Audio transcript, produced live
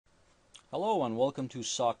Hello and welcome to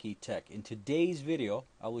Saki Tech. In today's video,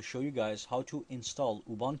 I will show you guys how to install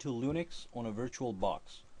Ubuntu Linux on a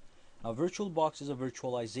VirtualBox. Now, VirtualBox is a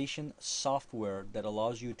virtualization software that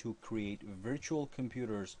allows you to create virtual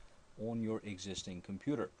computers on your existing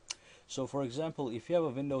computer. So, for example, if you have a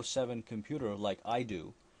Windows 7 computer like I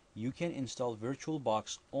do, you can install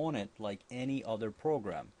VirtualBox on it like any other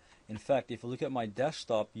program. In fact, if you look at my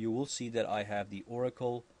desktop, you will see that I have the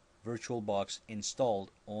Oracle VirtualBox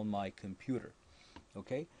installed on my computer.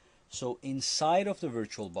 Okay, so inside of the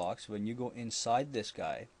VirtualBox, when you go inside this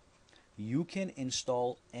guy, you can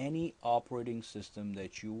install any operating system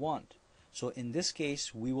that you want. So in this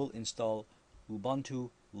case, we will install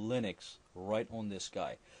Ubuntu Linux right on this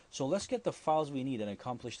guy. So let's get the files we need and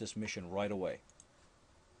accomplish this mission right away.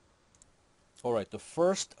 Alright, the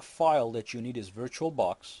first file that you need is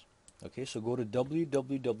VirtualBox. Okay, so go to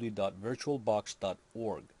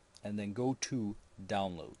www.virtualbox.org and then go to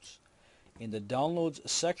Downloads. In the Downloads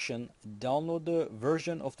section, download the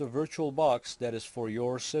version of the VirtualBox that is for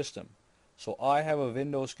your system. So I have a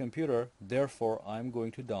Windows computer, therefore I'm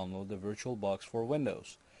going to download the VirtualBox for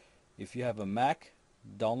Windows. If you have a Mac,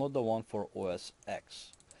 download the one for OS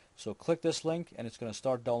X. So click this link and it's going to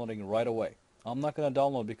start downloading right away. I'm not going to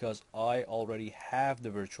download because I already have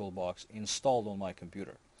the VirtualBox installed on my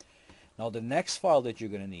computer. Now the next file that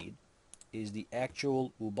you're going to need is the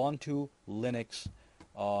actual Ubuntu Linux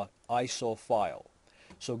ISO file.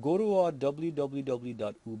 So go to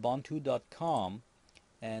www.ubuntu.com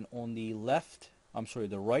and on the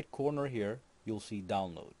the right corner here, you'll see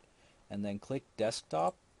download. And then click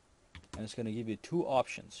desktop and it's going to give you two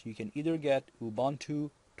options. You can either get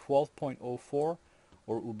Ubuntu 12.04 or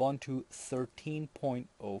Ubuntu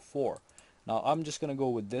 13.04. Now I'm just going to go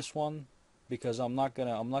with this one because I'm not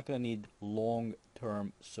gonna need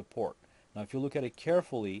long-term support. Now if you look at it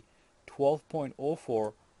carefully,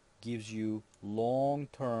 12.04 gives you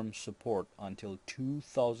long-term support until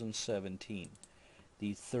 2017.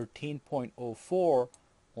 The 13.04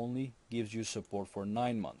 only gives you support for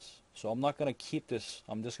 9 months. So I'm not going to keep this,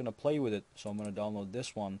 I'm just going to play with it. So I'm going to download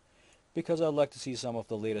this one because I'd like to see some of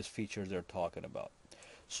the latest features they're talking about.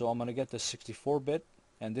 So I'm going to get the 64-bit,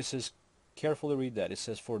 and this is, carefully read that, it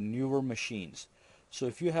says for newer machines. So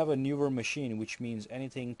if you have a newer machine, which means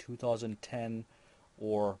anything 2010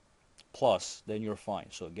 or plus, then you're fine.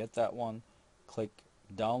 So get that one, click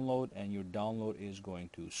download, and your download is going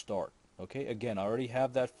to start. Okay, again, I already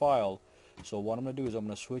have that file, so what I'm going to do is I'm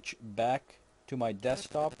going to switch back to my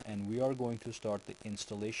desktop and we are going to start the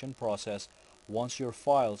installation process once your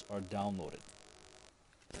files are downloaded.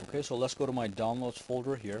 Okay, so let's go to my downloads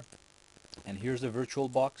folder here, and here's the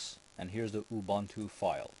VirtualBox and here's the Ubuntu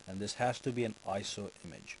file, and this has to be an ISO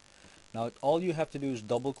image. Now all you have to do is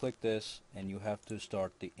double click this and you have to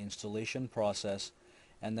start the installation process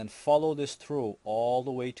and then follow this through all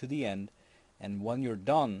the way to the end, and when you're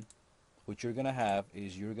done, what you're gonna have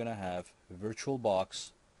is you're gonna have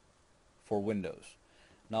VirtualBox for Windows.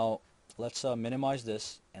 Now let's minimize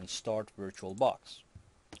this and start VirtualBox.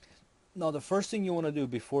 Now the first thing you want to do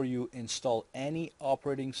before you install any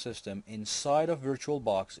operating system inside of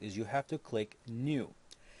VirtualBox is you have to click New.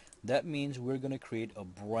 That means we're going to create a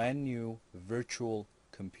brand new virtual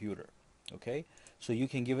computer. Okay, so you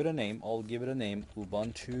can give it a name. I'll give it a name,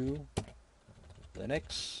 Ubuntu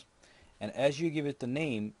Linux, and as you give it the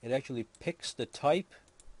name, it actually picks the type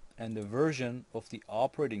and the version of the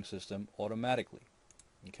operating system automatically.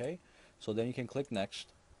 Okay, so then you can click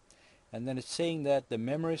Next, and then it's saying that the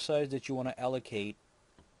memory size that you want to allocate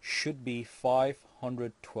should be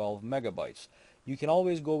 512 megabytes. You can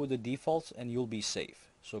always go with the defaults and you'll be safe.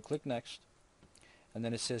 So click Next, and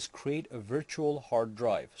then it says create a virtual hard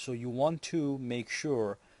drive. So you want to make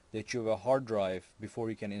sure that you have a hard drive before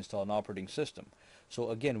you can install an operating system. So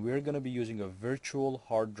again, we're going to be using a virtual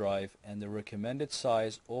hard drive, and the recommended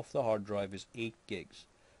size of the hard drive is 8 gigs.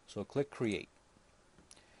 So click create,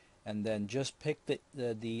 and then just pick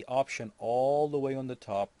the option all the way on the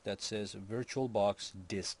top that says VirtualBox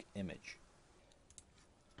disk image,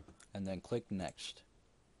 and then click Next.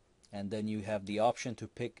 And then you have the option to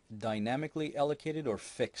pick dynamically allocated or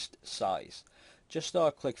fixed size. Just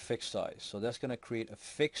click fixed size. So that's going to create a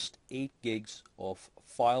fixed 8 gigs of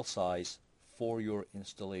file size for your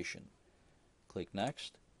installation. Click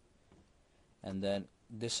Next, and then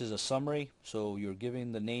this is a summary. So you're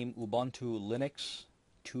giving the name Ubuntu Linux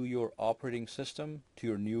to your operating system, to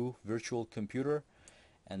your new virtual computer,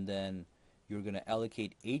 and then you're going to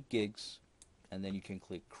allocate 8 gigs, and then you can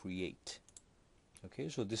click create. Okay,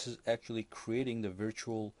 so this is actually creating the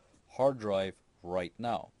virtual hard drive right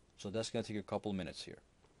now. So that's going to take a couple minutes here.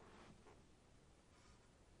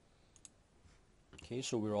 Okay,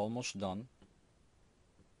 so we're almost done.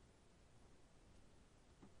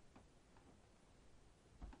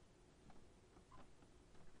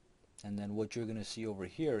 And then what you're going to see over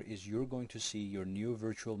here is you're going to see your new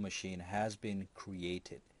virtual machine has been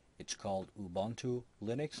created. It's called Ubuntu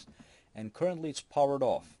Linux, and currently it's powered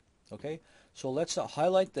off. Okay, so let's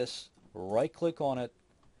highlight this, right click on it,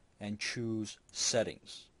 and choose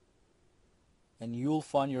Settings. And you'll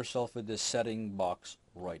find yourself with this setting box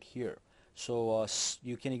right here. So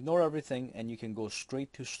you can ignore everything and you can go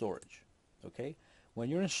straight to storage. Okay, when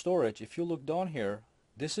you're in storage, if you look down here,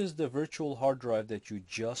 this is the virtual hard drive that you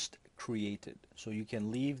just created. So you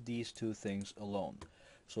can leave these two things alone.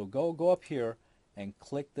 So go up here and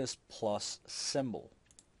click this plus symbol.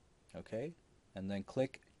 Okay, and then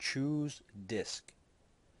click choose disk.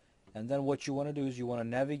 And then what you want to do is you want to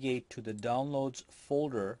navigate to the downloads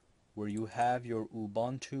folder where you have your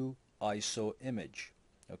Ubuntu ISO image.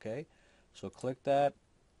 Okay, so click that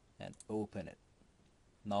and open it.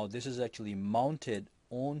 Now this is actually mounted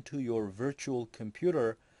onto your virtual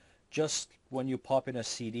computer. Just when you pop in a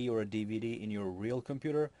CD or a DVD in your real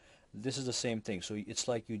computer, this is the same thing. So it's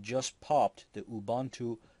like you just popped the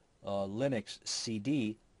Ubuntu Linux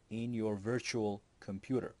CD in your virtual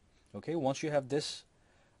computer. Okay, once you have this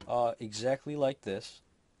exactly like this,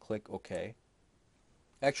 click OK.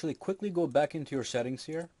 Actually, quickly go back into your settings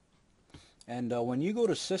here, and when you go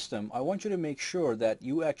to System, I want you to make sure that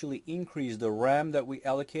you actually increase the RAM that we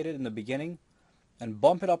allocated in the beginning and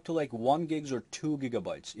bump it up to like 1 gigs or 2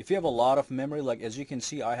 gigabytes. If you have a lot of memory, like as you can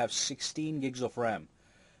see, I have 16 gigs of RAM.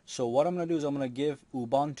 So what I'm going to do is I'm going to give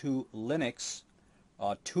Ubuntu Linux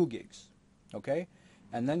 2 gigs, okay?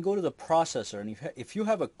 And then go to the processor, and if you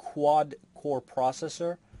have a quad core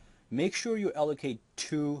processor, make sure you allocate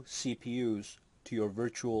 2 CPUs to your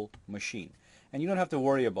virtual machine. And you don't have to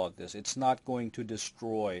worry about this. It's not going to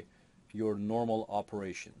destroy your normal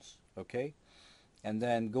operations, okay? And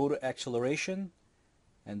then go to acceleration,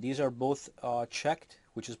 and these are both checked,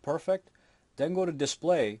 which is perfect. Then go to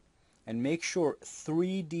display and make sure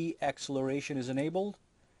 3D acceleration is enabled,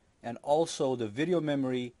 and also the video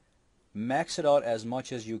memory, max it out as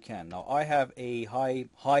much as you can. Now I have a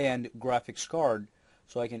high-end graphics card,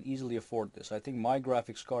 so I can easily afford this. I think my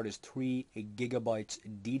graphics card is 3 gigabytes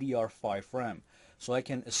DDR5 RAM, so I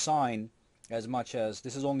can assign as much as,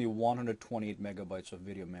 this is only 128 megabytes of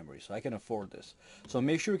video memory, so I can afford this. So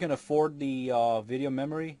make sure you can afford the video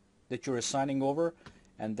memory that you're assigning over,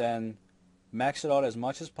 and then max it out as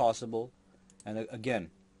much as possible. And again,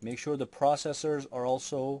 make sure the processors are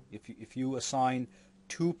also, if you assign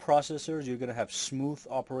 2 processors, you're going to have smooth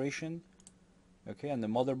operation. Okay, and the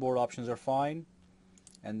motherboard options are fine.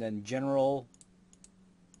 And then general,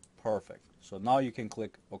 perfect. So now you can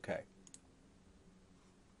click OK.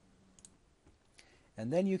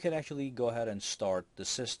 And then you can actually go ahead and start the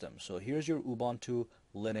system. So here's your Ubuntu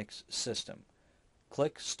Linux system.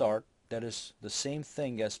 Click Start. That is the same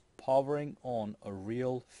thing as powering on a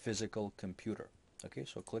real physical computer. Okay,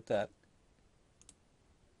 so click that.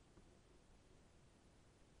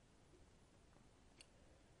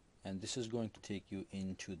 And this is going to take you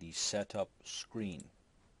into the setup screen.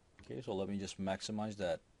 Okay, so let me just maximize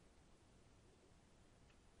that.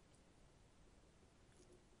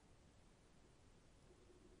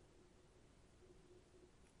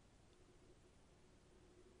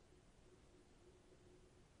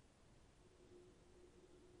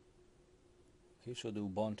 Okay, so the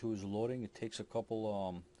Ubuntu is loading. It takes a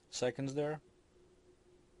couple seconds there.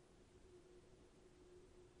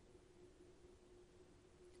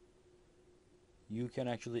 You can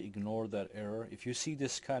actually ignore that error. If you see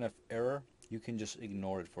this kind of error, you can just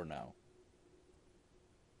ignore it for now.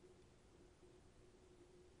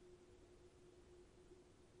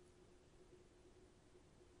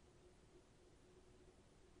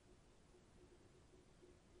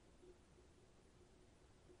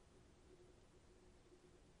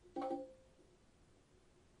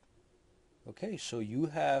 Okay, so you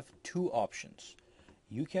have 2 options.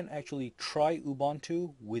 You can actually try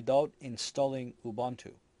Ubuntu without installing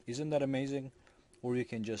Ubuntu. Isn't that amazing? Or you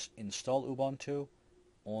can just install Ubuntu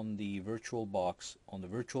on the VirtualBox, on the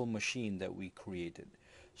virtual machine that we created.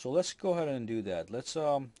 So let's go ahead and do that. Let's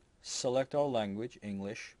select our language,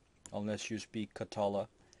 English, unless you speak Katala,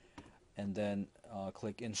 and then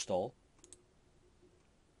click Install.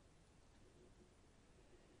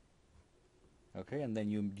 Okay, and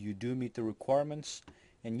then you do meet the requirements,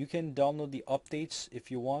 and you can download the updates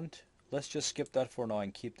if you want. Let's just skip that for now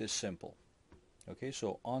and keep this simple. Okay,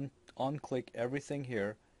 so unclick everything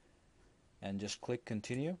here and just click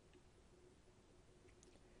continue.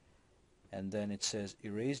 and then it says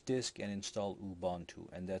erase disk and install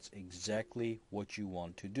Ubuntu, and that's exactly what you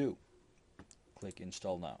want to do. Click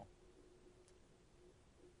install now.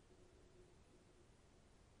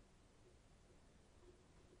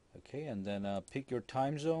 Okay, and then pick your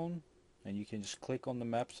time zone, and you can just click on the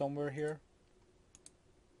map somewhere here.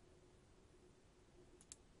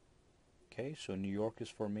 Okay, so New York is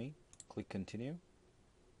for me. Click continue.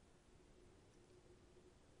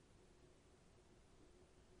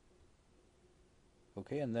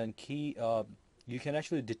 Okay, and then you can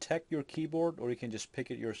actually detect your keyboard, or you can just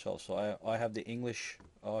pick it yourself. So I have the English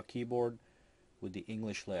keyboard with the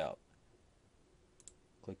English layout.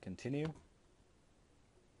 Click continue.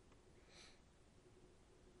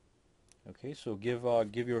 Okay, so give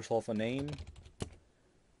yourself a name.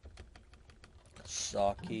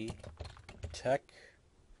 Saki Tech.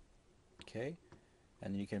 Okay,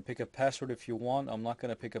 and you can pick a password if you want. I'm not going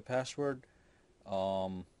to pick a password.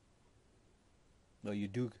 No, you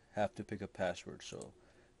do have to pick a password, so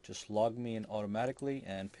just log me in automatically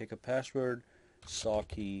and pick a password.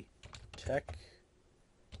 Saki Tech.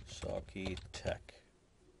 Saki Tech.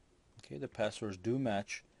 Okay, the passwords do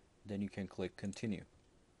match. Then you can click continue.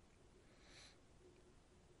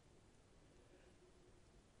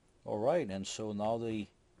 Alright, and so now the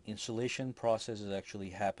installation process is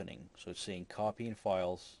actually happening. So it's saying copying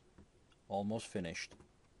files, almost finished.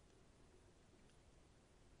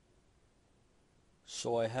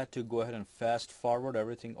 So I had to go ahead and fast forward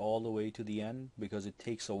everything all the way to the end because it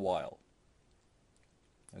takes a while.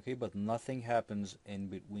 Okay, but nothing happens in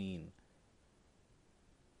between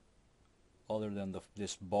other than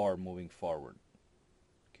this bar moving forward.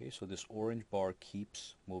 Okay, so this orange bar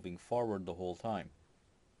keeps moving forward the whole time.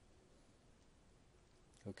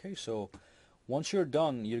 Okay, so once you're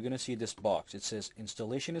done, you're going to see this box. It says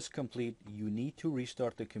installation is complete. You need to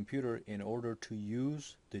restart the computer in order to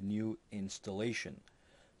use the new installation.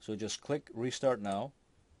 So just click restart now.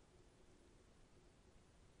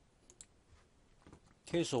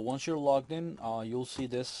 Okay, so once you're logged in, you'll see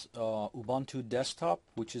this Ubuntu Desktop,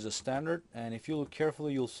 which is a standard. And if you look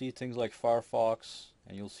carefully, you'll see things like Firefox,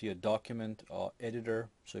 and you'll see a document editor.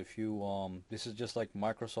 So if you, this is just like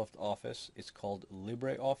Microsoft Office. It's called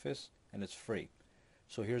LibreOffice, and it's free.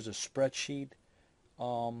 So here's a spreadsheet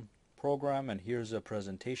program, and here's a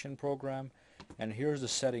presentation program, and here's the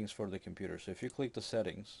settings for the computer. So if you click the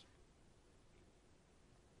settings,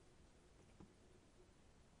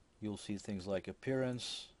 you'll see things like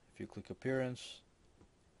appearance. If you click appearance,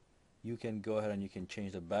 you can go ahead and you can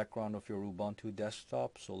change the background of your Ubuntu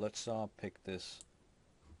desktop. So let's pick this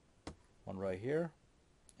one right here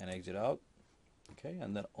and exit out. Okay,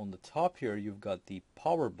 and then on the top here you've got the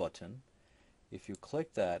power button. If you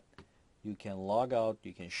click that, you can log out,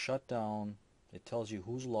 you can shut down. It tells you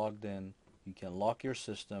who's logged in. You can lock your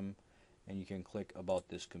system, and you can click about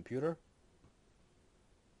this computer.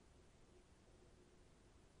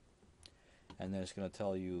 And then it's going to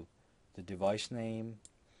tell you the device name.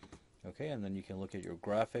 Okay, and then you can look at your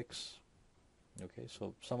graphics. Okay,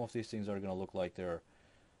 so some of these things are going to look like they're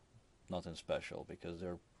nothing special because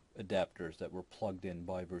they're adapters that were plugged in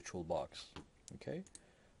by VirtualBox. Okay,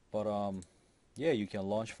 but yeah, you can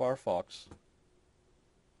launch Firefox.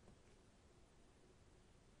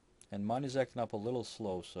 And mine is acting up a little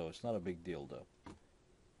slow, so it's not a big deal though.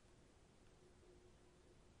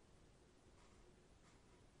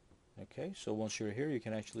 Okay, so once you're here, you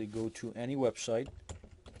can actually go to any website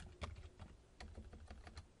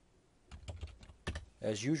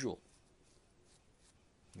as usual.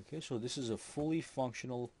 Okay, so this is a fully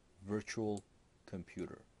functional virtual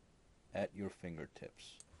computer at your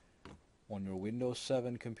fingertips. On your Windows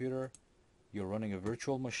 7 computer, you're running a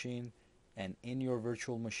virtual machine, and in your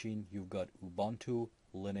virtual machine, you've got Ubuntu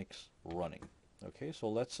Linux running. Okay, so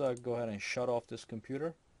let's go ahead and shut off this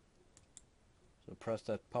computer. So press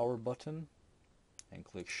that power button and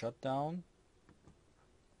click shut down,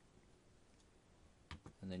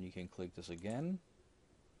 and then you can click this again.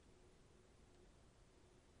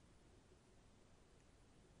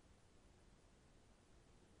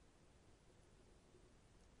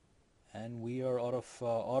 And we are out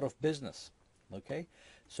of business. Okay,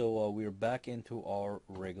 so we're back into our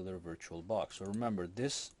regular VirtualBox. So remember,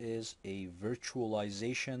 this is a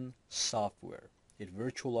virtualization software. It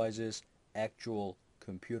virtualizes actual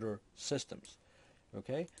computer systems.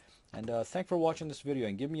 Okay, and thanks for watching this video,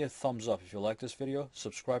 and give me a thumbs up if you like this video.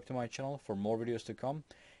 Subscribe to my channel for more videos to come,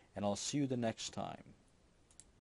 and I'll see you the next time.